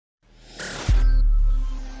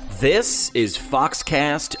This is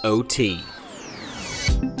FOXcast OT,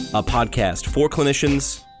 a podcast for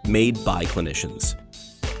clinicians, made by clinicians.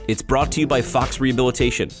 It's brought to you by Fox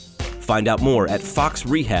Rehabilitation. Find out more at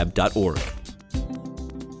foxrehab.org.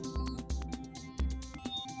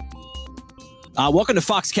 Welcome to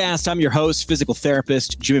FOXcast. I'm your host, physical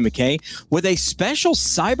therapist Jimmy McKay, with a special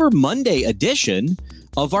Cyber Monday edition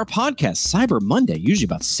of our podcast. Cyber Monday, usually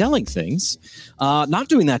about selling things. Not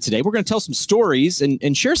doing that today. We're going to tell some stories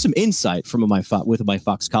and share some insight from with my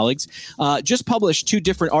Fox colleagues. Just published 2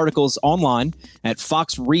 different articles online at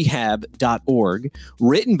foxrehab.org,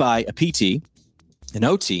 written by a PT, an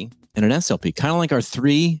OT, and an SLP, kind of like our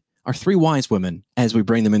three wise women as we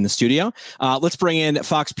bring them in the studio. Let's bring in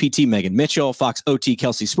Fox PT Megan Mitchell, Fox OT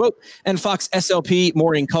Kelsey Swope, and Fox SLP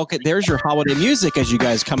Maureen Colquitt. There's your holiday music as you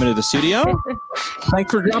guys come into the studio.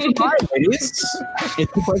 Thanks for dropping by, ladies.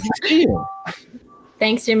 It's a pleasure to see you.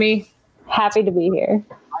 Thanks, Jimmy. Happy to be here.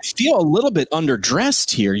 I feel a little bit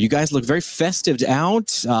underdressed here. You guys look very festive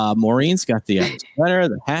out. Maureen's got the sweater,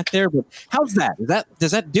 the hat there. But how's that?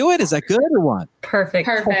 Does that do it? Is that good or what? Perfect.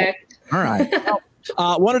 All right.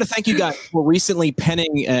 Wanted to thank you guys for recently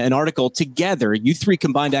penning an article together. You 3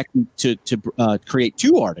 combined to create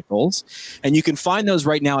 2 articles, and you can find those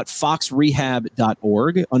right now at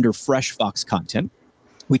foxrehab.org under Fresh Fox Content.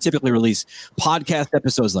 We typically release podcast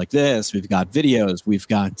episodes like this. We've got videos, we've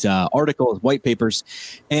got articles, white papers,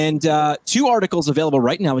 and 2 articles available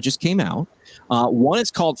right now. It just came out. One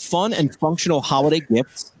is called Fun and Functional Holiday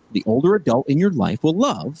Gifts the Older Adult in Your Life Will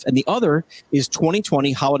Love, and the other is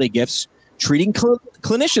 2020 Holiday Gifts Treating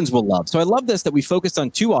Clinicians Will Love. So I love this, that we focused on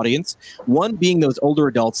 2 audience, one being those older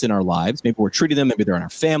adults in our lives. Maybe we're treating them, maybe they're in our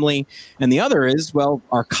family. And the other is, well,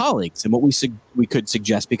 our colleagues and what we could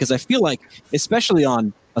suggest, because I feel like, especially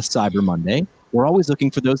on a Cyber Monday, we're always looking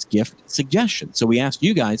for those gift suggestions. So we asked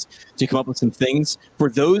you guys to come up with some things for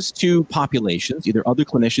those 2 populations, either other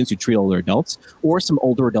clinicians who treat older adults or some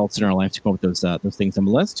older adults in our life, to come up with those things on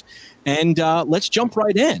the list. And let's jump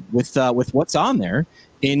right in with what's on there.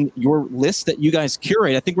 In your list that you guys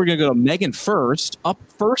curate, I think we're going to go to Megan first. Up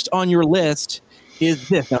first on your list is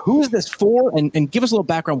this. Now, who is this for? And give us a little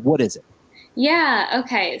background. What is it? Yeah,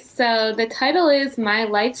 okay. So the title is My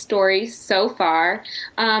Life Story So Far.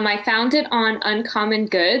 I found it on Uncommon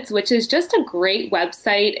Goods, which is just a great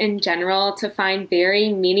website in general to find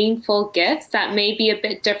very meaningful gifts that may be a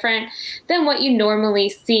bit different than what you normally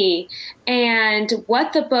see. And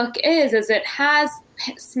what the book is it has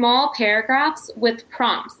small paragraphs with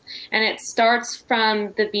prompts, and it starts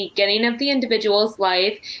from the beginning of the individual's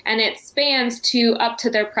life and it spans to up to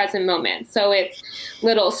their present moment. So it's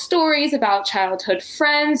little stories about childhood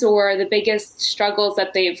friends or the biggest struggles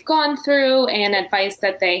that they've gone through and advice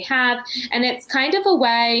that they have. And it's kind of a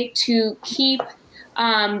way to keep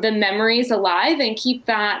the memories alive and keep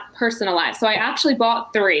that person alive. So I actually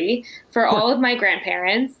bought 3 for all of my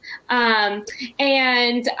grandparents. And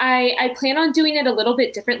I plan on doing it a little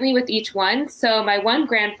bit differently with each one. So my one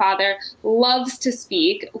grandfather loves to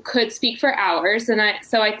speak, could speak for hours. And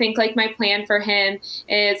so I think like my plan for him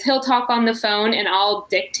is he'll talk on the phone and I'll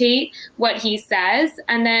dictate what he says.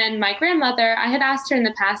 And then my grandmother, I had asked her in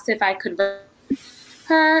the past if I could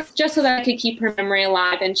her just so that I could keep her memory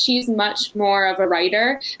alive, and she's much more of a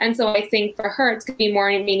writer, and so I think for her it's going to be more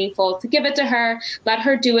meaningful to give it to her, let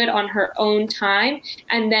her do it on her own time,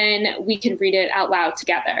 and then we can read it out loud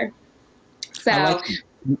together. So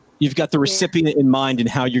you've got the recipient in mind and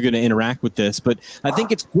how you're going to interact with this, but I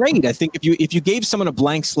think it's great. I think if you gave someone a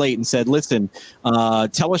blank slate and said, listen,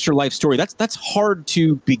 tell us your life story, that's hard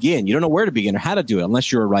to begin. You don't know where to begin or how to do it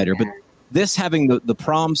unless you're a writer. But this, having the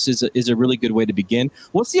prompts is a really good way to begin.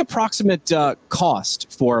 What's the approximate cost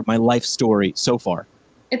for My Life Story so far?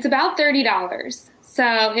 It's about $30.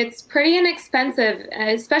 So it's pretty inexpensive,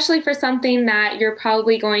 especially for something that you're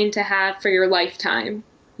probably going to have for your lifetime.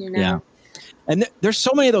 Yeah. And there's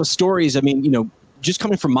so many of those stories. I mean, just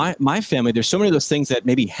coming from my family, there's so many of those things that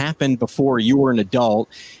maybe happened before you were an adult.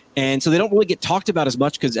 And so they don't really get talked about as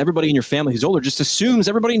much because everybody in your family who's older just assumes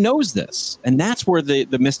everybody knows this. And that's where the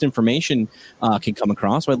misinformation can come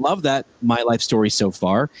across. So I love that My Life Story So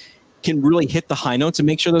Far can really hit the high notes and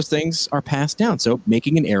make sure those things are passed down. So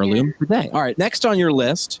making an heirloom today. All right, next on your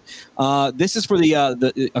list, this is for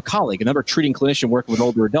a colleague, another treating clinician working with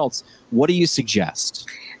older adults. What do you suggest?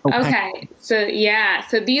 Okay.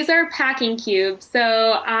 So these are packing cubes.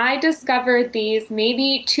 So I discovered these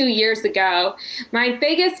maybe 2 years ago. My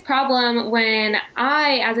biggest problem when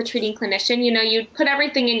as a treating clinician, you put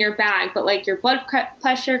everything in your bag, but like your blood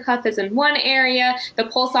pressure cuff is in one area, the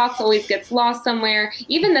pulse ox always gets lost somewhere.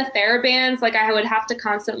 Even the TheraBands, like I would have to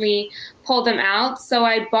constantly pull them out. So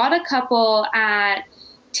I bought a couple at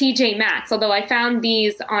TJ Maxx, although I found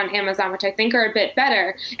these on Amazon, which I think are a bit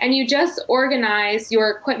better. And you just organize your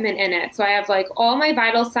equipment in it. So I have like all my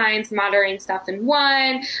vital signs monitoring stuff in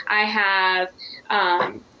one. I have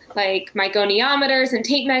like my goniometers and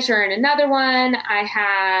tape measure in another one. I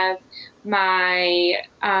have my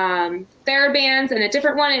TheraBands in a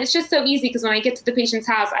different one. And it's just so easy because when I get to the patient's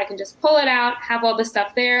house, I can just pull it out, have all the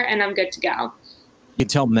stuff there, and I'm good to go. You can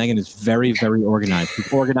tell Megan is very, very organized.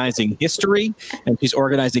 She's organizing history, and she's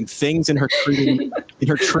organizing things in her treating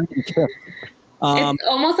kit. It's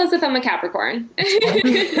almost as if I'm a Capricorn.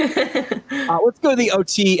 Let's go to the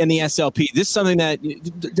OT and the SLP. This is something that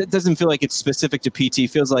doesn't feel like it's specific to PT. It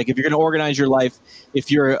feels like if you're going to organize your life, if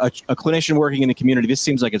you're a clinician working in the community, this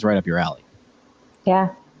seems like it's right up your alley. Yeah.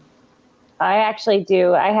 I actually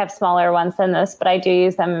do. I have smaller ones than this, but I do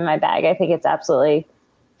use them in my bag. I think it's absolutely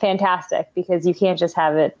fantastic because you can't just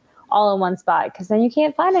have it all in one spot because then you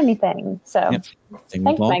can't find anything. So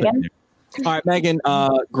thanks, Megan. All right, Megan,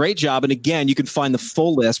 great job. And again, you can find the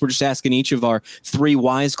full list. We're just asking each of our 3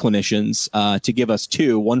 wise clinicians to give us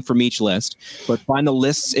 2, one from each list. But find the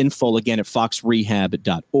lists in full again at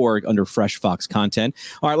foxrehab.org under Fresh Fox content.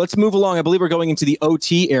 All right, let's move along. I believe we're going into the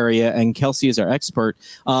OT area, and Kelsey is our expert.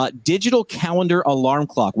 Digital calendar alarm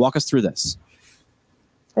clock. Walk us through this.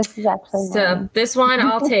 This is actually so. This one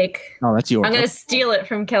I'll take. Oh, that's yours. I'm going to steal it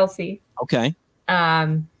from Kelsey. Okay.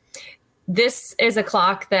 This is a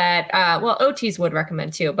clock that, OTs would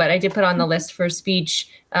recommend too, but I did put on the list for speech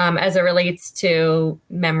as it relates to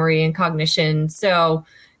memory and cognition. So,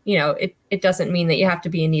 it doesn't mean that you have to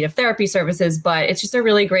be in need of therapy services, but it's just a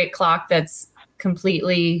really great clock that's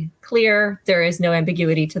completely clear. There is no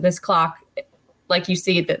ambiguity to this clock. Like you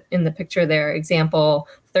see that in the picture there, example,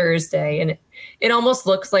 Thursday, and it almost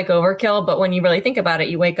looks like overkill, but when you really think about it,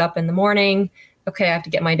 you wake up in the morning, okay, I have to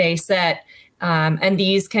get my day set. And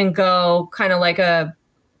these can go kind of like a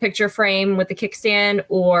picture frame with the kickstand,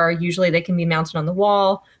 or usually they can be mounted on the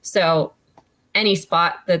wall. So any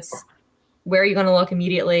spot that's where you're going to look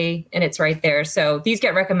immediately, and it's right there. So these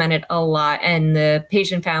get recommended a lot, and the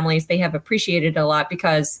patient families, they have appreciated a lot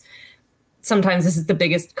because sometimes this is the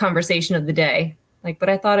biggest conversation of the day. Like, but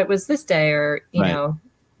I thought it was this day, or,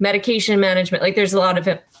 medication management. Like there's a lot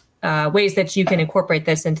of ways that you can incorporate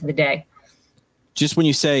this into the day. Just when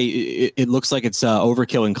you say it looks like it's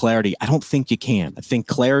overkill in clarity, I don't think you can. I think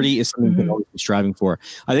clarity is something we're always striving for.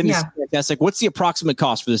 I think this is fantastic. What's the approximate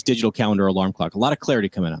cost for this digital calendar alarm clock? A lot of clarity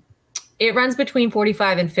coming up. It runs between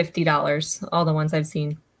 $45 and $50, all the ones I've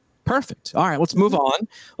seen. Perfect. All right, let's move on.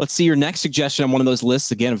 Let's see your next suggestion on one of those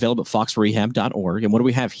lists. Again, available at foxrehab.org. And what do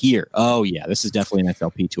we have here? Oh, yeah, this is definitely an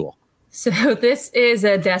SLP tool. So this is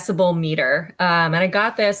a decibel meter. And I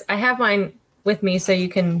got this. I have mine with me so you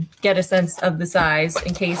can get a sense of the size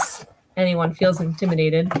in case anyone feels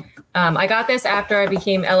intimidated. I got this after I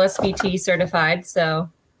became LSVT certified. So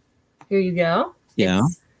here you go. Yeah.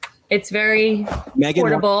 It's very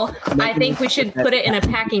portable. I think we should put it in a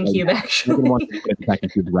packing cube, actually. Megan wants to put it in a packing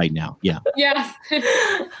cube right now. Yeah. Yes.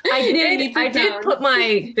 I did put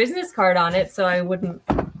my business card on it so I wouldn't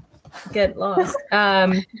get lost.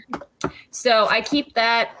 So I keep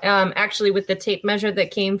that actually with the tape measure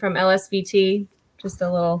that came from LSVT. Just a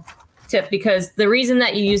little tip, because the reason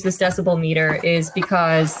that you use this decibel meter is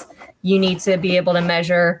because you need to be able to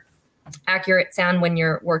measure accurate sound when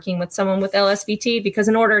you're working with someone with LSVT, because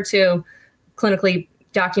in order to clinically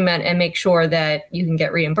document and make sure that you can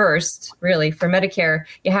get reimbursed really for Medicare,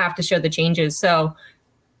 you have to show the changes. So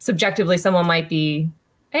subjectively, someone might be,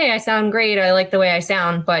 hey, I sound great, I like the way I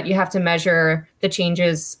sound, but you have to measure the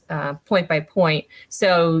changes point by point.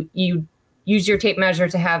 So you use your tape measure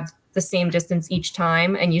to have the same distance each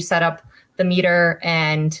time, and you set up the meter,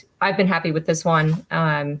 and I've been happy with this one.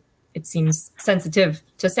 It seems sensitive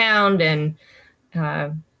to sound, and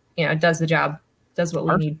it does the job, does what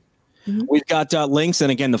we need. Mm-hmm. We've got links, and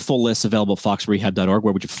again, the full list available at foxrehab.org.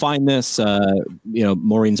 Where would you find this?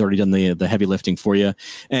 Maureen's already done the heavy lifting for you,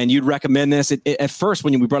 and you'd recommend this. At first,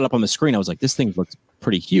 when we brought it up on the screen, I was like, this thing looks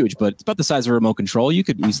pretty huge, but it's about the size of a remote control. You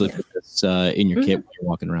could easily put this in your kit when you're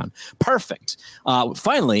walking around. Perfect.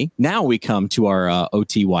 Finally, now we come to our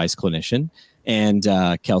OT wise clinician. And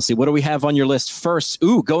Kelsey, what do we have on your list first?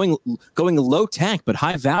 Ooh, going low tech but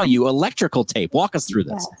high value electrical tape. Walk us through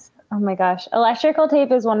this. Yes. Oh my gosh. Electrical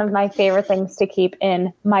tape is one of my favorite things to keep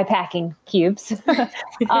in my packing cubes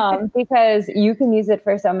because you can use it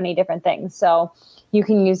for so many different things. So you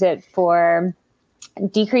can use it for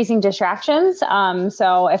decreasing distractions.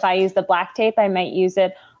 So if I use the black tape, I might use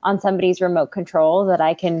it on somebody's remote control, that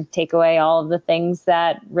I can take away all of the things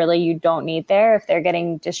that really you don't need there. If they're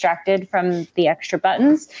getting distracted from the extra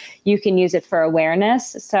buttons, you can use it for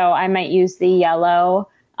awareness. So I might use the yellow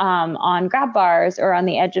on grab bars or on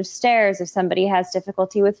the edge of stairs if somebody has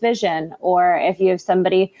difficulty with vision, or if you have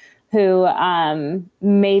somebody who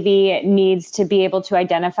maybe needs to be able to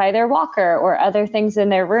identify their walker or other things in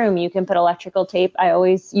their room, you can put electrical tape. I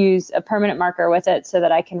always use a permanent marker with it so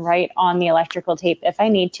that I can write on the electrical tape if I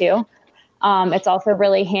need to. It's also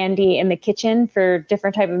really handy in the kitchen for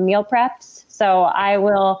different type of meal preps. So I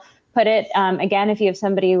will put it, again, if you have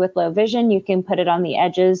somebody with low vision, you can put it on the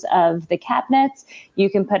edges of the cabinets. You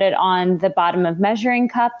can put it on the bottom of measuring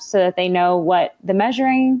cups so that they know what the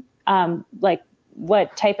measuring,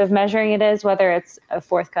 what type of measuring it is, whether it's a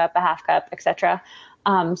fourth cup, a half cup, etc.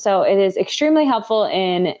 So it is extremely helpful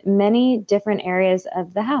in many different areas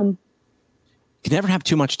of the home. You can never have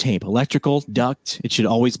too much tape. Electrical, duct, it should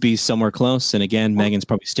always be somewhere close. And again, Megan's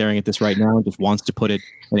probably staring at this right now and just wants to put it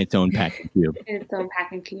in its own packing cube. Its own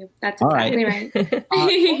packing cube. That's exactly right.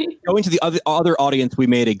 Going to the other audience, we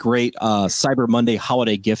made a great Cyber Monday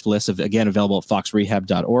holiday gift list, available at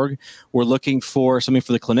foxrehab.org. We're looking for something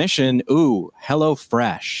for the clinician. Ooh,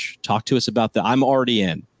 HelloFresh. Talk to us about that. I'm already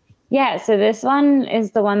in. Yeah, so this one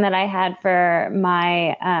is the one that I had for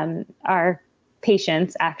my our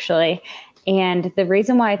patients, actually. And the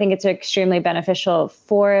reason why I think it's extremely beneficial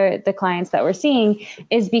for the clients that we're seeing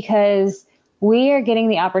is because we are getting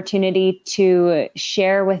the opportunity to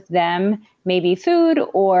share with them maybe food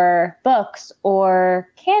or books or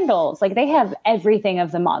candles. Like, they have everything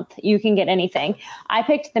of the month. You can get anything. I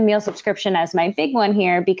picked the meal subscription as my big one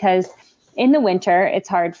here because in the winter, it's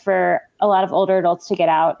hard for a lot of older adults to get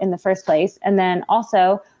out in the first place. And then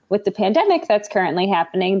also, with the pandemic that's currently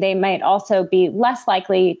happening, they might also be less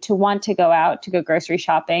likely to want to go out to go grocery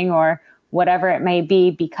shopping or whatever it may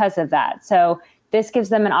be because of that. So this gives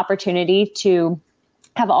them an opportunity to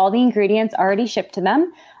have all the ingredients already shipped to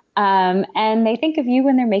them. And they think of you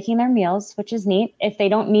when they're making their meals, which is neat. If they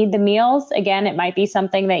don't need the meals, again, it might be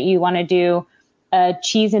something that you want to do a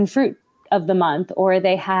cheese and fruit of the month, or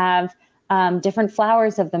they have different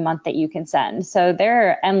flowers of the month that you can send. So there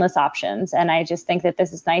are endless options. And I just think that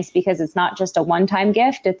this is nice because it's not just a one-time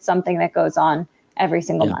gift. It's something that goes on every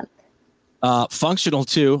single month. Functional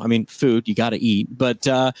too. I mean, food, you got to eat, but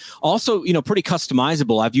also, pretty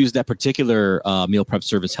customizable. I've used that particular meal prep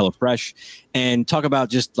service, HelloFresh, and talk about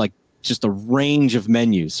just a range of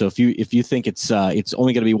menus. So if you think it's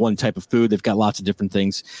only going to be one type of food, they've got lots of different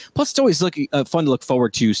things. Plus, it's always fun to look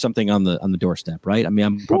forward to something on the doorstep, right? I mean,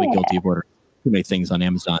 I'm probably guilty of ordering too many things on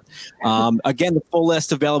Amazon. Again, the full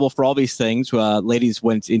list available for all these things. Ladies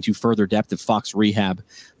went into further depth at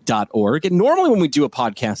foxrehab.org. And normally when we do a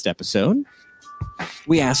podcast episode,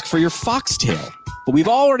 we ask for your foxtail. But we've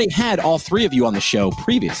already had all three of you on the show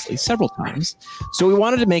previously, several times. So we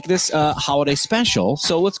wanted to make this a holiday special.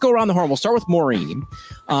 So let's go around the horn. We'll start with Maureen.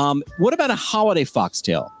 What about a holiday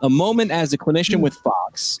foxtail? A moment as a clinician with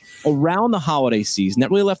Fox around the holiday season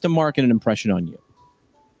that really left a mark and an impression on you.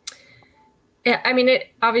 Yeah, I mean,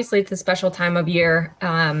 obviously it's a special time of year.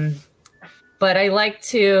 But I like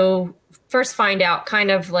to first find out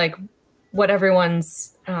kind of like what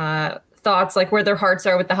everyone's thoughts, like where their hearts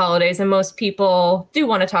are with the holidays. And most people do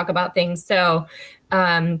want to talk about things. So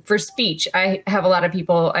for speech, I have a lot of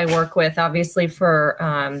people I work with, obviously, for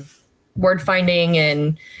word finding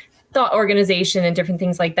and thought organization and different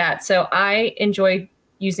things like that. So I enjoy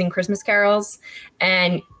using Christmas carols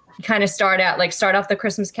and kind of start off the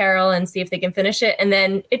Christmas carol and see if they can finish it. And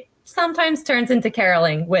then it sometimes turns into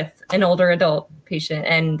caroling with an older adult patient.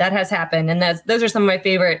 And that has happened. And those are some of my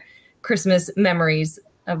favorite Christmas memories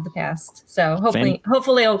of the past. So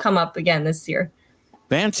hopefully it'll come up again this year.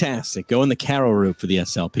 Fantastic. Go in the carol route for the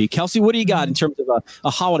SLP. Kelsey, what do you got in terms of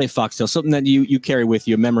a holiday foxtail, something that you carry with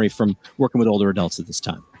you, a memory from working with older adults at this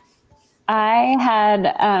time? I had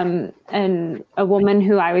a woman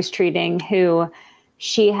who I was treating who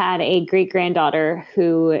she had a great-granddaughter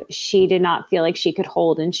who she did not feel like she could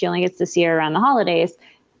hold, and she only gets to see her around the holidays.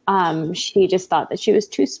 She just thought that she was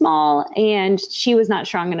too small and she was not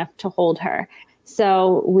strong enough to hold her.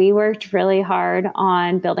 So we worked really hard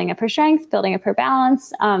on building up her strength, building up her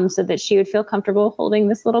balance, so that she would feel comfortable holding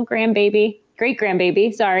this little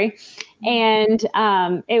great-grandbaby, sorry. And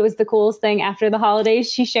it was the coolest thing. After the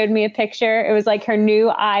holidays, she showed me a picture. It was like her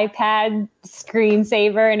new iPad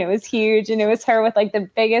screensaver, and it was huge. And it was her with like the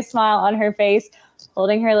biggest smile on her face,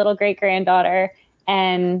 holding her little great-granddaughter.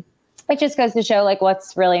 And it just goes to show like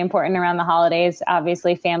what's really important around the holidays,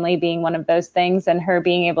 obviously family being one of those things, and her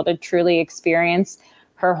being able to truly experience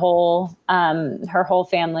her whole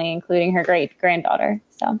family, including her great-granddaughter.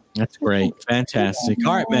 So that's great. Fantastic.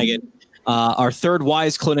 All right, Megan, our third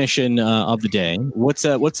wise clinician of the day. What's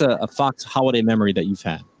a Fox holiday memory that you've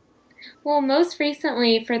had? Well, most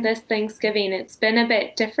recently for this Thanksgiving, it's been a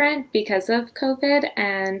bit different because of COVID,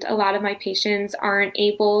 and a lot of my patients aren't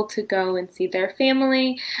able to go and see their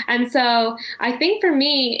family. And so I think for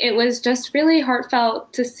me, it was just really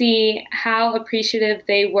heartfelt to see how appreciative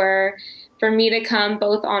they were for me to come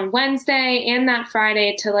both on Wednesday and that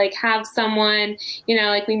Friday to like have someone,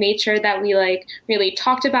 like we made sure that we like really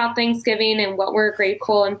talked about Thanksgiving and what we're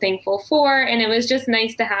grateful and thankful for. And it was just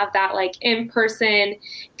nice to have that like in-person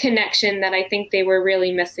connection that I think they were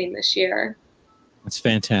really missing this year. That's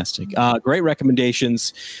fantastic. Great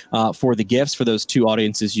recommendations for the gifts for those two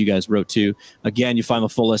audiences you guys wrote to. Again, you find the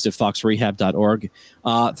full list at foxrehab.org.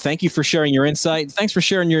 Thank you for sharing your insight. Thanks for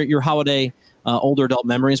sharing your holiday older adult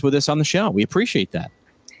memories with us on the show. We appreciate that.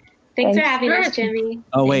 Thanks for having us, Jimmy.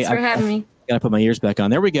 Oh, wait. Thanks for having me. Got to put my ears back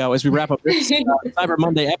on. There we go. As we wrap up this Cyber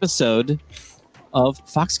Monday episode of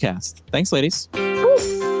FOXcast. Thanks, ladies.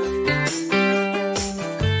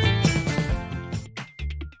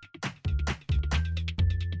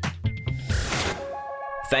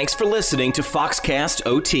 Thanks for listening to FOXcast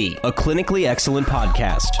OT, a clinically excellent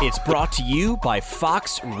podcast. It's brought to you by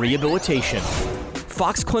Fox Rehabilitation.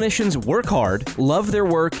 Fox clinicians work hard, love their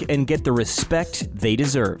work, and get the respect they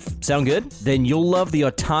deserve. Sound good? Then you'll love the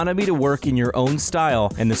autonomy to work in your own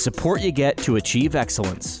style and the support you get to achieve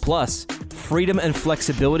excellence. Plus, freedom and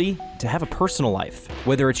flexibility to have a personal life.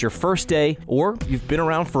 Whether it's your first day or you've been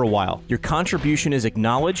around for a while, your contribution is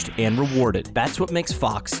acknowledged and rewarded. That's what makes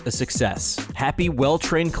Fox a success. Happy,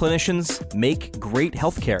 well-trained clinicians make great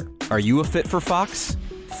healthcare. Are you a fit for Fox?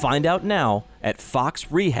 Find out now at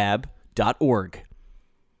foxrehab.org.